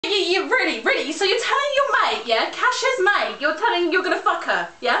Really, so you're telling your mate, yeah, Cash's mate, you're telling you're gonna fuck her,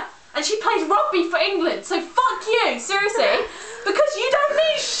 yeah? And she plays rugby for England, so fuck you, seriously. Because you don't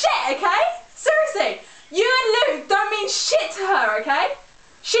mean shit, okay? Seriously, you and Luke don't mean shit to her, okay?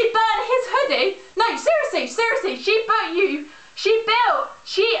 She burnt his hoodie. No, seriously, she burnt you.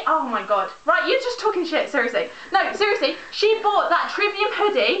 Oh my god. Right, you're just talking shit, seriously. No, seriously, she bought that Trivium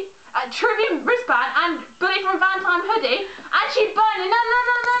hoodie, Trivium wristband, and Bully from Valentine hoodie, and she burned it.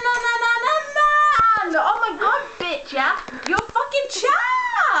 No. Oh my god, bitch, yeah? You're fucking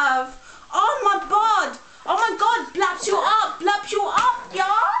chav. Oh my god, blaps you up,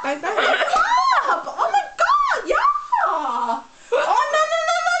 yeah? I know. Oh my god, yeah. Oh no.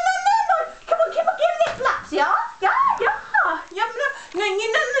 Come on, give me the flaps, yeah? Yeah. Do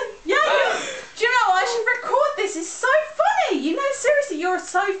you know, I should record this. It's so funny. You know, seriously, you're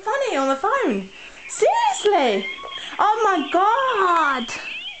so funny on the phone. Seriously. Oh my god.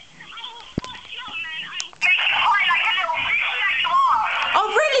 Oh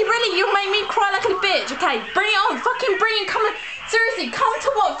really, you make me cry like a bitch. Okay, bring it on. Fucking bring it. Come on. Seriously, come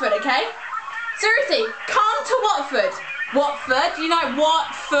to Watford, okay? Seriously, come to Watford. Watford, you know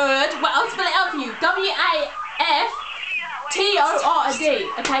Watford. Well, I'll spell it out for you. WAFTORD.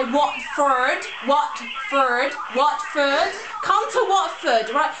 Okay, Watford. Come to Watford,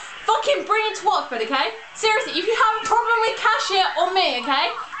 right? Fucking bring it to Watford, okay? Seriously, if you have a problem with Cashier or me,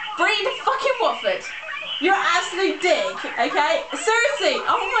 okay? Bring it to fucking Watford. You're an absolute dick, okay? Seriously,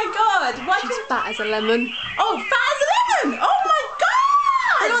 oh my god. She's fat as a lemon. Oh, fat as a lemon! Oh my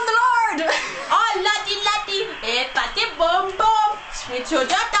god! Bring on the Lord! Oh, laddie, hey, fatty bum bum. Sweet sugar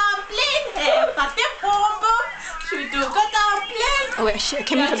dumpling, hey, fatty bum bum. Sweet sugar dumpling. Oh wait, shit,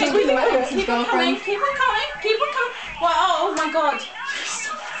 can we Yeah, just keep on coming. Well, oh my god.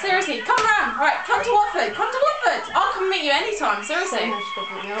 Seriously, come around. Alright, come to Watford. I'll come meet you anytime, seriously.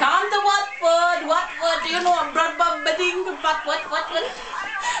 Come to Watford. Do you know I'm blood bubbling?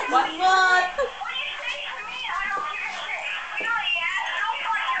 What?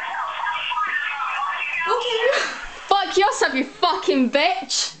 Fuck yourself, you fucking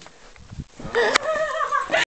bitch!